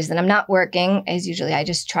on the days that I'm not working, as usually I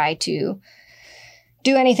just try to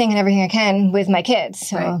do anything and everything I can with my kids.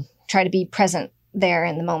 So I'll try to be present there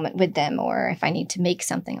in the moment with them, or if I need to make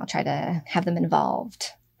something, I'll try to have them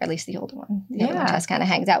involved, or at least the older one. The older one just kind of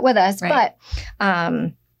hangs out with us. Right.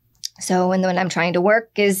 But so when I'm trying to work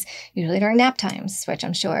is usually during nap times, which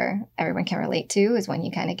I'm sure everyone can relate to, is when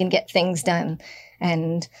you kind of can get things done,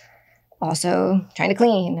 and also trying to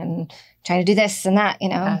clean and trying to do this and that,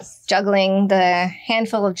 juggling the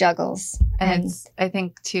handful of juggles. And it's, I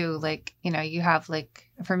think too, you have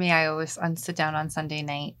for me, I always sit down on Sunday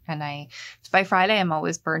night, and by Friday, I'm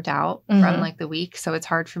always burnt out from the week. So it's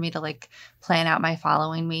hard for me to plan out my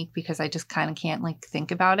following week because I just kind of can't think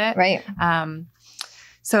about it. Right.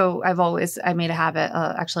 So I made a habit,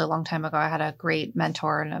 actually a long time ago, I had a great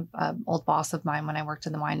mentor and an old boss of mine when I worked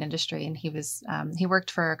in the wine industry. And he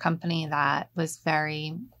worked for a company that was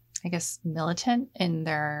very, I guess, militant in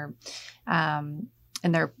their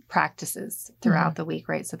practices throughout the week,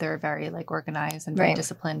 right? So they were very organized and very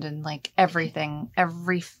disciplined and everything,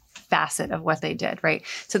 every facet of what they did, right?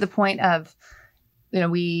 To the point of,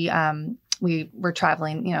 we were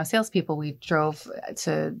traveling, salespeople. We drove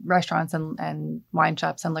to restaurants and wine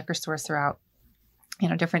shops and liquor stores throughout,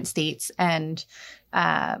 different states. And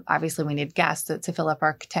obviously we need gas to fill up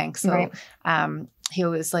our tank. So he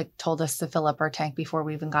always told us to fill up our tank before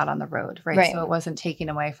we even got on the road. Right. So it wasn't taking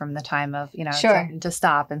away from the time of, to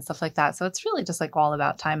stop and stuff like that. So it's really just all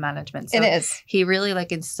about time management. So it is. He really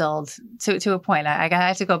instilled to a point. I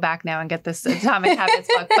have to go back now and get this Atomic Habits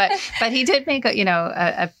book, but he did make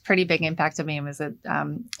a pretty big impact on me and was a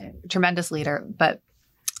tremendous leader. But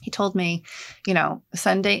he told me,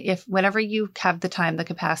 Sunday, whenever you have the time, the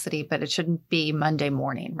capacity, but it shouldn't be Monday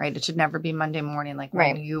morning, right? It should never be Monday morning. Like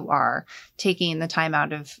when you are taking the time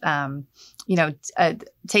out of,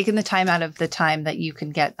 taking the time out of the time that you can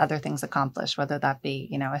get other things accomplished, whether that be,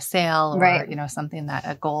 a sale or, something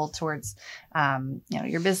a goal towards,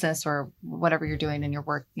 your business or whatever you're doing in your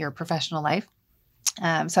work, your professional life.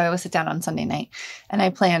 So I always sit down on Sunday night and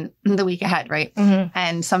I plan the week ahead. Right. Mm-hmm.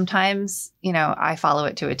 And sometimes, I follow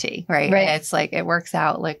it to a T. Right. And it's like, it works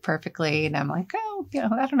out like perfectly. And I'm like, oh, I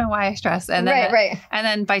don't know why I stress. And then, and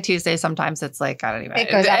then by Tuesday, sometimes it's like, I don't even, it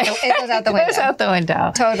goes out the window. It goes out the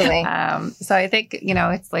window. Totally. So I think,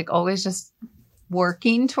 it's like always just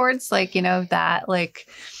working towards like, that, like,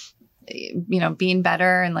 being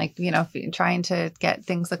better and like, trying to get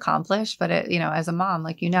things accomplished. But as a mom,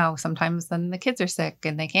 like, sometimes then the kids are sick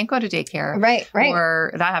and they can't go to daycare. Right.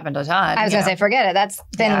 Or that happened a ton. I was going to say, forget it. That's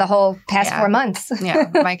been the whole past 4 months.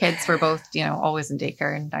 My kids were both, always in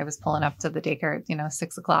daycare, and I was pulling up to the daycare at,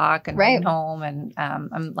 6 o'clock and running home. And,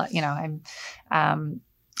 I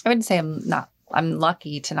wouldn't say I'm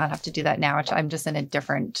lucky to not have to do that now, which I'm just in a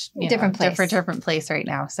different place right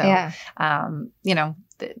now. So,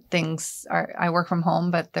 things are, I work from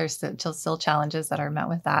home, but there's still challenges that are met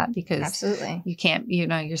with that because absolutely you can't,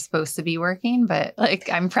 you're supposed to be working, but like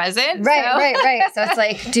I'm present. Right. So it's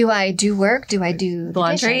like, do I do work? Do I do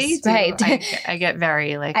laundry? Right. I get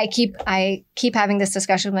very like, I keep having this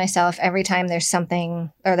discussion with myself every time there's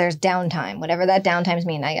something or there's downtime, whatever that downtimes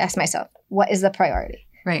mean. I ask myself, what is the priority?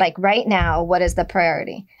 Right. Like right now, what is the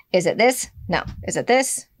priority? Is it this? No. Is it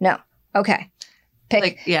this? No. Okay.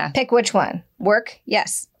 Pick which one. Work?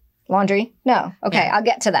 Yes. Laundry? No. Okay. I'll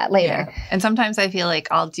get to that later. Yeah. And sometimes I feel like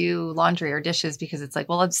I'll do laundry or dishes because it's like,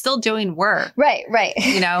 well, I'm still doing work. Right.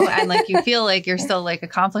 And like you feel like you're still like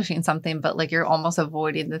accomplishing something, but like you're almost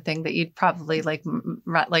avoiding the thing that you'd probably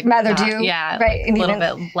rather do. Yeah. Right. Like a little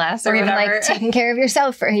bit less or even whatever. Like taking care of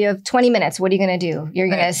yourself. Or you have 20 minutes. What are you going to do? You're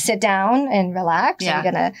going to sit down and relax. Yeah.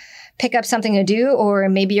 You're going to pick up something to do, or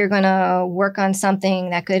maybe you're going to work on something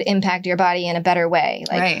that could impact your body in a better way.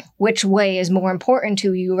 Like which way is more important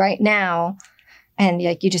to you right now? And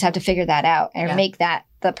like, you just have to figure that out and make that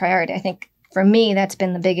the priority. I think for me, that's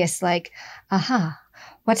been the biggest, like,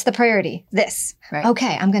 what's the priority? This. Right.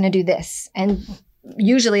 Okay. I'm going to do this. And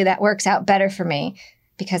usually that works out better for me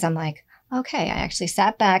because I'm like, okay, I actually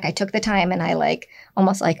sat back. I took the time and I like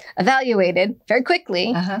almost like evaluated very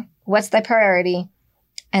quickly. What's the priority?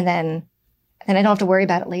 And then I don't have to worry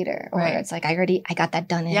about it later. Or it's like, I got that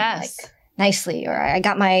done in like nicely. Or I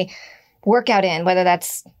got my workout in, whether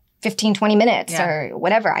that's 15, 20 minutes or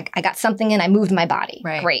whatever. I got something in, I moved my body.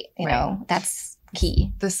 Right. Great. You know, that's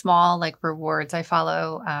key. The small like rewards. I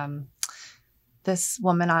follow this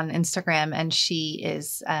woman on Instagram, and she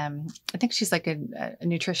is, I think she's like a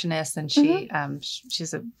nutritionist, and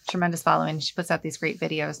she's a tremendous following. She puts out these great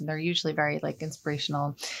videos, and they're usually very like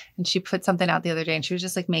inspirational. And she put something out the other day, and she was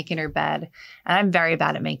just like making her bed. And I'm very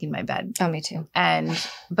bad at making my bed. Oh, me too.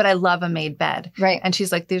 But I love a made bed. Right. And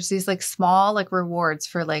she's like, there's these like small like rewards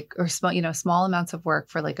for like, or small, small amounts of work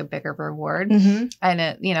for like a bigger reward. Mm-hmm. And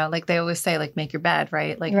it, like they always say, like, make your bed,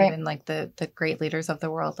 right? Like even like the great leaders of the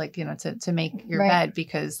world, like, to make your bed,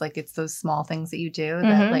 because like it's those small things that you do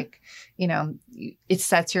that like, it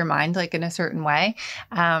sets your mind like in a certain way.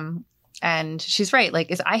 And she's right.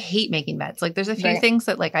 Like, I hate making beds. Like, there's a few things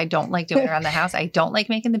that like I don't like doing around the house. I don't like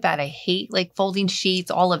making the bed. I hate like folding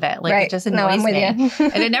sheets, all of it. Like, it just annoys me. And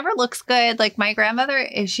it never looks good. Like, my grandmother,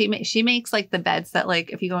 she makes like the beds that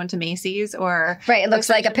like if you go into Macy's or it looks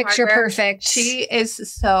like a picture perfect. She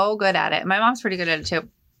is so good at it. My mom's pretty good at it too.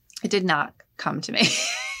 It did not come to me.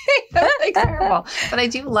 Like terrible. But I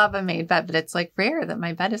do love a made bed, but it's like rare that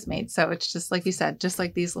my bed is made. So it's just like you said, just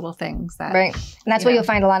like these little things that and that's what you'll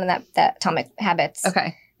find a lot in that Atomic Habits.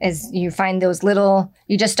 Okay. Is you find those little,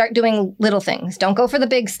 you just start doing little things. Don't go for the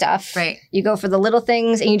big stuff. Right. You go for the little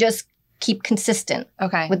things, and you just keep consistent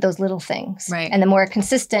with those little things. Right. And the more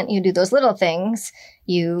consistent you do those little things,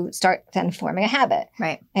 you start then forming a habit.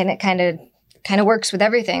 Right. And it kind of works with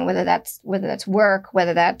everything, whether that's work,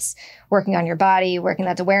 whether that's working on your body, working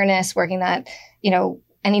that awareness, working that,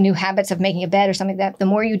 any new habits of making a bed or something like that. The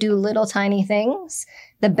more you do little tiny things,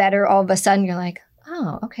 the better all of a sudden you're like,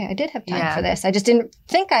 oh, okay, I did have time for this. I just didn't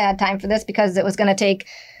think I had time for this because it was going to take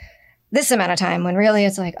this amount of time, when really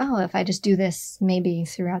it's like, oh, if I just do this maybe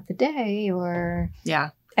throughout the day or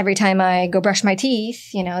every time I go brush my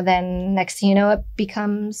teeth, then next thing you know, it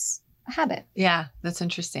becomes a habit. Yeah, that's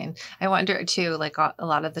interesting. I wonder too, like a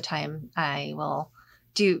lot of the time I will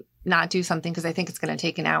do, not do something because I think it's going to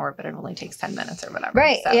take an hour, but it only takes 10 minutes or whatever.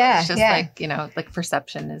 Right. So yeah. It's just yeah. like, like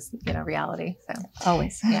perception is, reality. So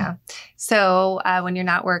always. Yeah. So when you're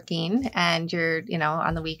not working and you're,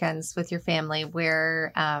 on the weekends with your family,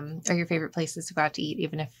 where are your favorite places to go out to eat,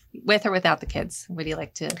 even if with or without the kids? What do you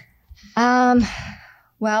like to?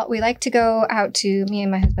 Well, we like to go out to, me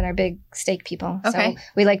and my husband are big steak people. Okay. So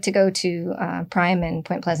we like to go to Prime in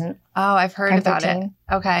Point Pleasant. Oh, I've heard Prime about 13.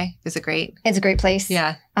 it. Okay. Is it great? It's a great place.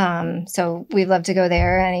 Yeah. So we love to go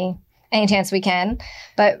there any chance we can.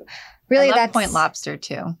 But really, I love that's Point Lobster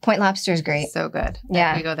too. Point Lobster is great. So good.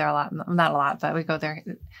 Yeah. We go there a lot. Not a lot, but we go there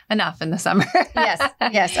enough in the summer.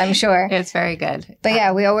 Yes, I'm sure. It's very good. But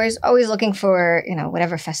yeah, we always looking for,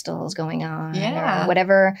 whatever festival is going on. Yeah. Or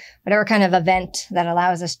whatever kind of event that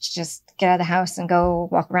allows us to just get out of the house and go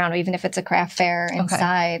walk around. Or even if it's a craft fair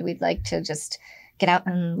inside, we'd like to just get out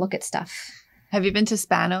and look at stuff. Have you been to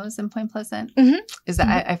Spano's in Point Pleasant? Mm-hmm. Is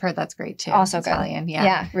that I've heard that's great too. Also Italian, good. Yeah.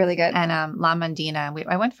 Yeah, really good. And La Mondina.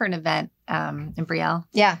 I went for an event in Brielle.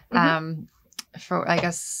 Yeah. For I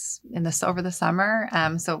guess over the summer.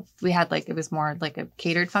 So we had it was more like a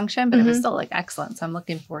catered function, but it was still excellent. So I'm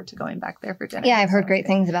looking forward to going back there for dinner. Yeah, I've heard great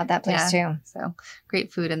things about that place too. So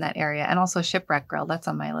great food in that area, and also Shipwreck Grill. That's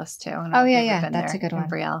on my list too. Oh yeah, that's a good one. In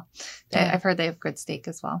Brielle. Yeah. I've heard they have good steak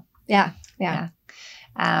as well. Yeah.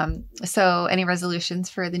 So any resolutions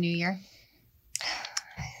for the new year?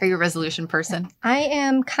 Are you a resolution person? I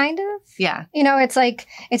am kind of. Yeah.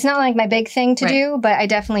 It's not like my big thing to do, but I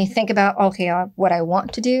definitely think about, what I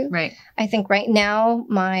want to do. Right. I think right now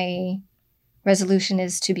my resolution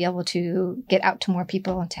is to be able to get out to more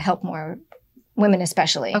people and to help more women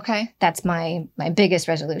especially. Okay. That's my biggest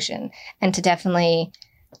resolution. And to definitely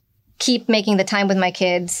keep making the time with my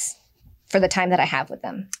kids for the time that I have with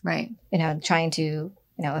them. Right. Trying to,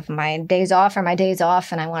 if my days off are my days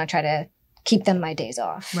off and I want to try to keep them my days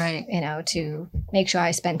off. Right. To make sure I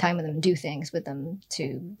spend time with them, do things with them,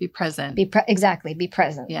 to be present. Be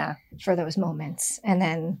present. Yeah. For those moments. And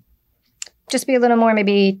then just be a little more,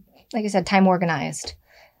 maybe, like I said, time organized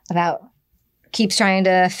about keeps trying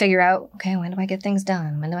to figure out, okay, when do I get things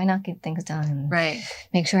done? When do I not get things done? Right.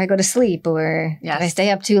 Make sure I go to sleep, or do I stay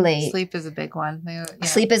up too late? Sleep is a big one.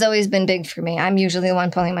 Sleep has always been big for me. I'm usually the one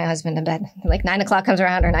pulling my husband to bed. 9 o'clock comes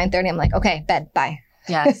around or 9:30. I'm like, okay, bed, bye.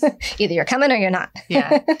 Yes. Either you're coming or you're not.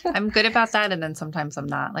 Yeah. I'm good about that. And then sometimes I'm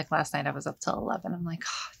not. Last night I was up till 11. I'm like,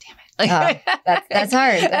 oh, damn it. That's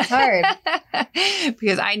hard. That's hard.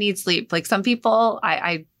 Because I need sleep. Some people,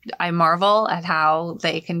 I marvel at how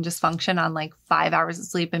they can just function on 5 hours of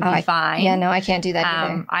sleep and be fine. Yeah, no, I can't do that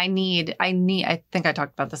either. I think I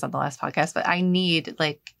talked about this on the last podcast, but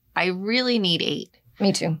I really need 8.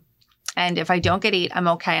 Me too. And if I don't get 8, I'm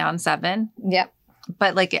okay on 7. Yep.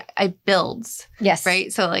 But it builds. Yes.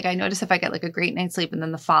 Right. So I notice if I get a great night's sleep and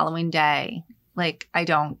then the following day, I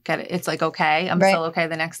don't get it. It's okay. I'm still okay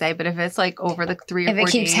the next day. But if it's over the 3 or 4 days. If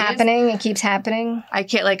it keeps happening. I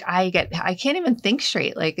can't I can't even think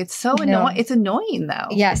straight. It's so annoying. It's annoying though.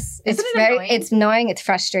 Yes. It's annoying. It's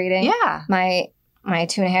frustrating. Yeah. My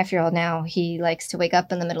 2.5-year-old now, he likes to wake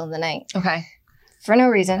up in the middle of the night. Okay. For no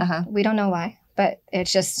reason. We don't know why. But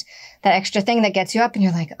it's just that extra thing that gets you up and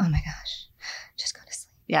you're like, oh my gosh. Just go to sleep.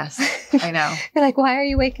 Yes, I know. You're like, why are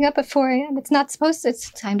you waking up at 4 a.m.? It's not supposed to. It's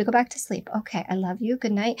time to go back to sleep. Okay, I love you.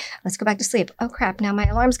 Good night. Let's go back to sleep. Oh, crap. Now my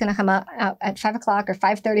alarm's going to come out at 5 o'clock or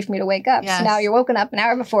 5:30 for me to wake up. Yes. So now you're woken up an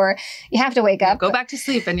hour before you have to wake up. Go back to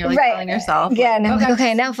sleep. And you're telling yourself. Yeah. And I'm like,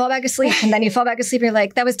 okay, now fall back asleep. And then you fall back asleep. You're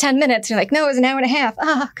like, that was 10 minutes. You're like, no, it was an hour and a half.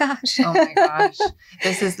 Oh, gosh. Oh, my gosh.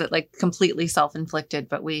 This is completely self-inflicted.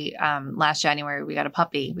 But we, last January, we got a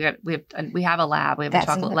puppy. We have a lab. We have a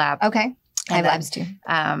chocolate lab. Okay. I have labs too.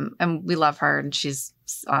 And we love her, and she's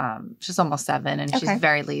almost 7, and she's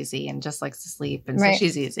very lazy and just likes to sleep, and so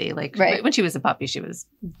she's easy. When she was a puppy, she was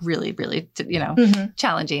really, really,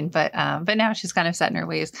 challenging. But now she's kind of set in her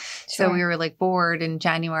ways. Sure. So we were bored in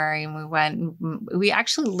January, and we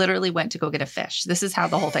actually literally went to go get a fish. This is how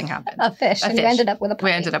the whole thing happened. A fish. And you ended up with a puppy.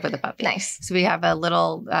 We ended up with a puppy. Nice. So we have a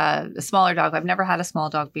little, a smaller dog. I've never had a small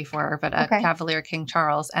dog before, but a Cavalier King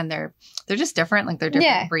Charles, and they're just different. They're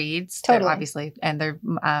different breeds. Totally. Obviously, and they're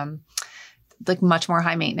much more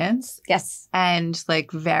high maintenance. Yes. And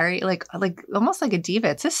very almost like a diva.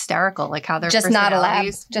 It's hysterical how they're just not a lab.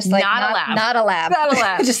 Just not a lab. Not a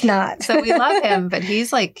lab. Just not. So we love him, but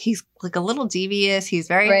he's like a little devious. He's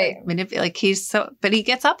very like but he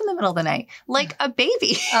gets up in the middle of the night like a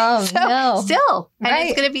baby. Oh, no. Still. And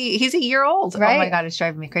it's going to be, he's a year old. Right. Oh my God, it's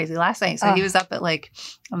driving me crazy last night. So he was up at like,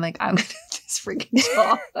 I'm like, I'm going to this freaking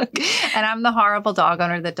dog. And I'm the horrible dog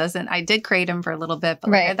owner that doesn't, I did crate him for a little bit,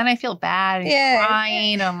 but like, then I feel bad. He's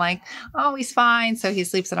crying. I'm like, oh, he's fine. So he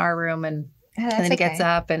sleeps in our room and then he gets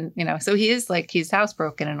up and, so he is like, he's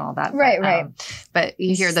housebroken and all that. Right. But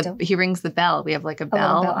you hear he rings the bell. We have like a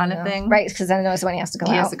bell on a thing. Right. Because then it knows when he has to go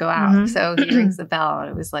out. He has to go out. So he rings the bell. And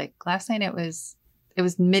it was like last night it was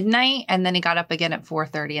midnight and then he got up again at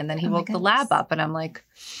 4:30 and then he woke the lab up and I'm like,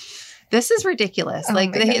 this is ridiculous.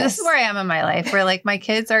 Like this is where I am in my life where like my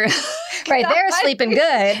kids are right. They're sleeping good.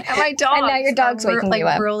 And my dog. And now your dog's waking you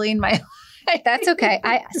up. Ruling my life. That's okay.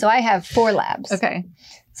 I have 4 labs. Okay.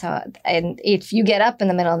 So, and if you get up in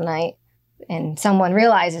the middle of the night and someone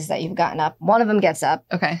realizes that you've gotten up, one of them gets up.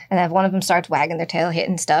 Okay. And if one of them starts wagging their tail,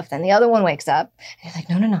 hitting stuff, then the other one wakes up. And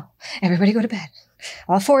you're like, no. Everybody go to bed.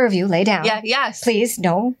 All 4 of you lay down. Yeah. Yes. Please.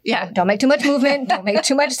 No. Yeah. Don't make too much movement. Don't make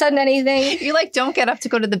too much sudden anything. You like don't get up to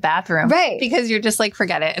go to the bathroom. Right. Because you're just like,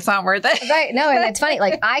 forget it. It's not worth it. Right. No. And it's funny.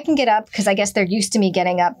 Like I can get up because I guess they're used to me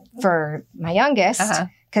getting up for my youngest.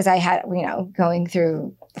 Because I had, going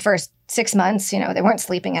through the first 6 months, they weren't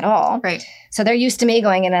sleeping at all. Right. So they're used to me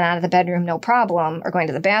going in and out of the bedroom, no problem, or going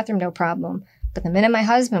to the bathroom, no problem. But the minute my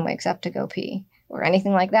husband wakes up to go pee or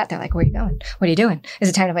anything like that, they're like, where are you going? What are you doing? Is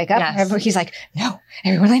it time to wake up? Yes. He's like, no,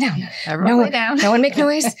 everyone lay down. Everyone lay down. No one make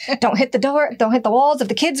noise. Don't hit the door. Don't hit the walls of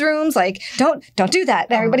the kids' rooms. Like, don't do that.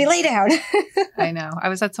 Everybody lay down. I know. I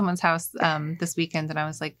was at someone's house this weekend and I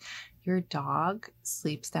was like, your dog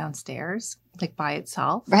sleeps downstairs, like by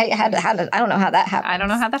itself. Right. I don't know how that happens. I don't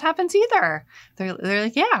know how that happens either. They're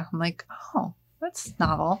like, yeah. I'm like, oh, that's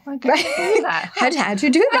novel. I right. do that. How'd you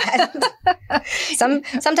do that?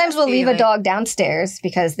 Sometimes we'll leave a dog downstairs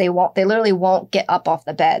because they literally won't get up off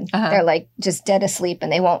the bed. They're like just dead asleep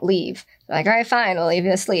and they won't leave. They're like, all right, fine, we'll leave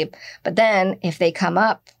you asleep. But then if they come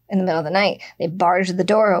up in the middle of the night, they barge the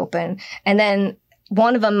door open and then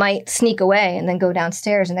one of them might sneak away and then go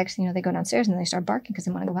downstairs. And next thing you know, they go downstairs and they start barking because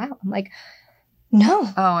they want to go out. I'm like, no.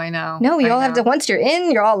 Oh, I know. No, you all have to, once you're in,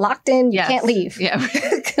 you're all locked in. You can't leave. Yeah.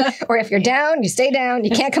 Or if you're down, you stay down.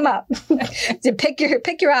 You can't come up. So pick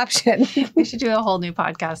your option. We should do a whole new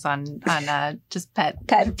podcast on just pet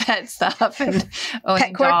stuff and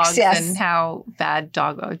owning dogs and how bad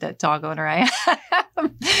dog owner I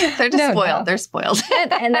am. They're just spoiled. No. They're spoiled.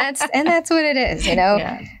 and that's what it is.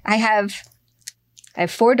 Yeah. I have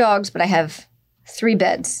 4 dogs, but I have 3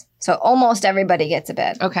 beds. So almost everybody gets a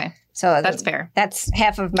bed. Okay. So that's fair. That's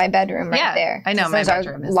half of my bedroom right there. I know. My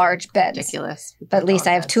bedroom is large beds. Ridiculous. But at least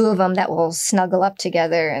I have 2 of them that will snuggle up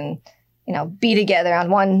together and, be together on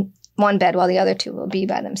one bed while the other 2 will be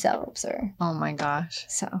by themselves. Oh my gosh.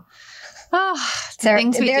 So they're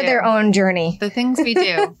their own journey. The things we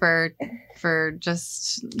do for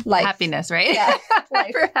just life. Happiness, right? Yeah.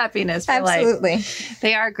 For happiness, for absolutely. Life.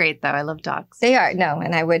 They are great though. I love dogs. They are. No,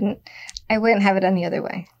 and I wouldn't have it any other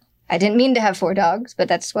way. I didn't mean to have 4 dogs, but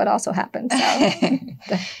that's what also happened.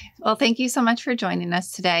 So. Well, thank you so much for joining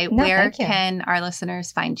us today. No, where can our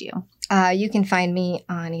listeners find you? You can find me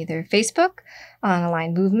on either Facebook, on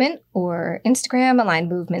Align Movement, or Instagram, Align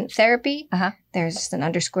Movement Therapy. There's just an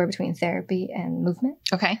underscore between therapy and movement.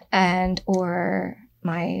 Okay. Or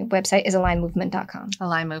my website is alignmovement.com.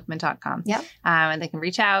 Alignmovement.com. Yep. And they can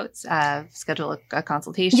reach out, schedule a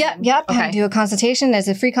consultation. Yep. Okay. I do a consultation. There's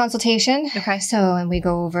a free consultation. Okay. And we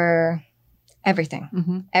go over everything.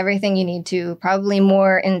 Mm-hmm. Everything you need to, probably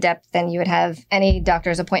more in depth than you would have any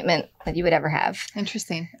doctor's appointment that you would ever have.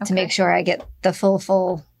 Interesting. Okay. To make sure I get the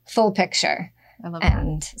full picture. I love that.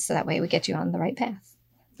 And so that way we get you on the right path.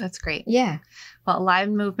 That's great. Yeah. Well,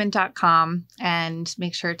 alivemovement.com, and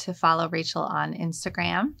make sure to follow Rachael on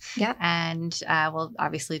Instagram. Yeah. And we'll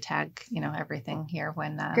obviously tag, everything here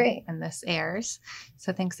when this airs.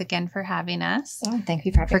 So thanks again for having us. Oh, thank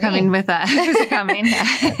you for coming with us.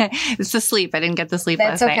 It's the sleep. I didn't get the sleep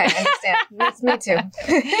last night. That's okay. I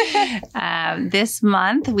understand. Me too. This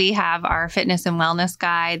month we have our fitness and wellness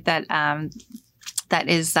guide that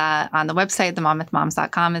is on the website,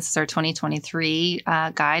 themomwithmoms.com. This is our 2023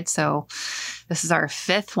 guide. So this is our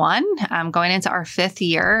 5th one. Going into our 5th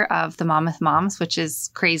year of the Mom with Moms, which is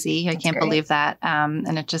crazy. I can't believe that.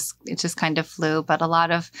 And it just kind of flew. But a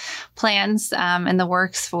lot of plans in the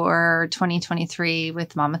works for 2023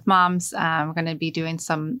 with Mom with Moms. We're going to be doing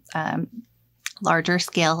some larger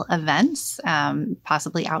scale events,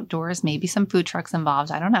 possibly outdoors, maybe some food trucks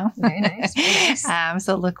involved. I don't know. Very nice. Very nice.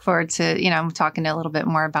 So look forward to, talking a little bit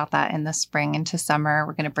more about that in the spring into summer.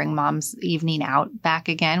 We're going to bring Mom's Evening Out back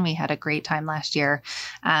again. We had a great time last year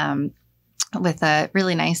with a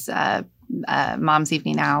really nice Mom's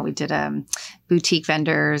Evening Out. We did boutique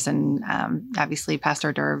vendors and obviously past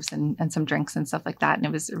hors d'oeuvres and some drinks and stuff like that. And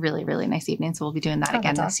it was a really, really nice evening. So we'll be doing that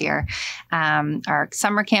again this year. Our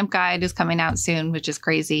summer camp guide is coming out soon, which is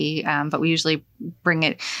crazy. But we usually bring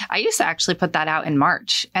it. I used to actually put that out in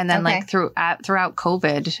March. And then throughout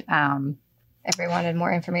COVID, everyone wanted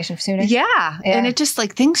more information sooner. Yeah. And it just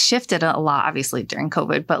things shifted a lot, obviously, during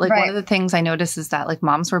COVID. But one of the things I noticed is that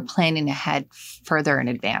moms were planning ahead further in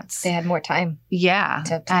advance. They had more time. Yeah.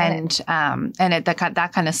 That kind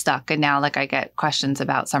of stuck. And now I get questions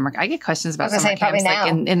about summer. I get questions about summer camps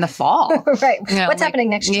in the fall. Right. What's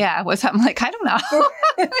happening next year? Yeah. What's happening? I don't know.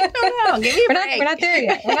 I don't know. Give me a break.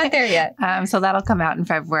 We're not there yet. So that'll come out in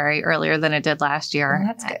February, earlier than it did last year. Oh,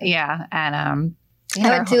 that's good. Yeah. And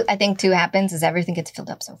I think too happens is everything gets filled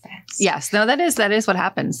up so fast. Yes. No, that is what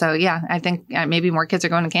happens. So yeah, I think maybe more kids are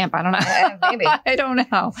going to camp. I don't know. Maybe. I don't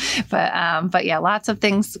know. But yeah, lots of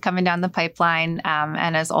things coming down the pipeline.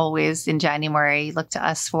 And as always in January, look to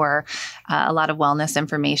us for a lot of wellness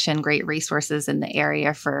information, great resources in the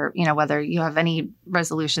area for, whether you have any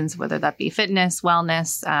resolutions, whether that be fitness,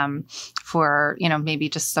 wellness, for, maybe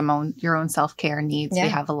just your own self-care needs. Yeah. We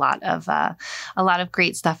have a lot of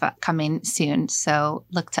great stuff coming soon. So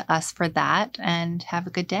look to us for that and have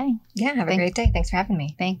a good day. Yeah, have a great day. Thanks for having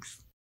me. Thanks.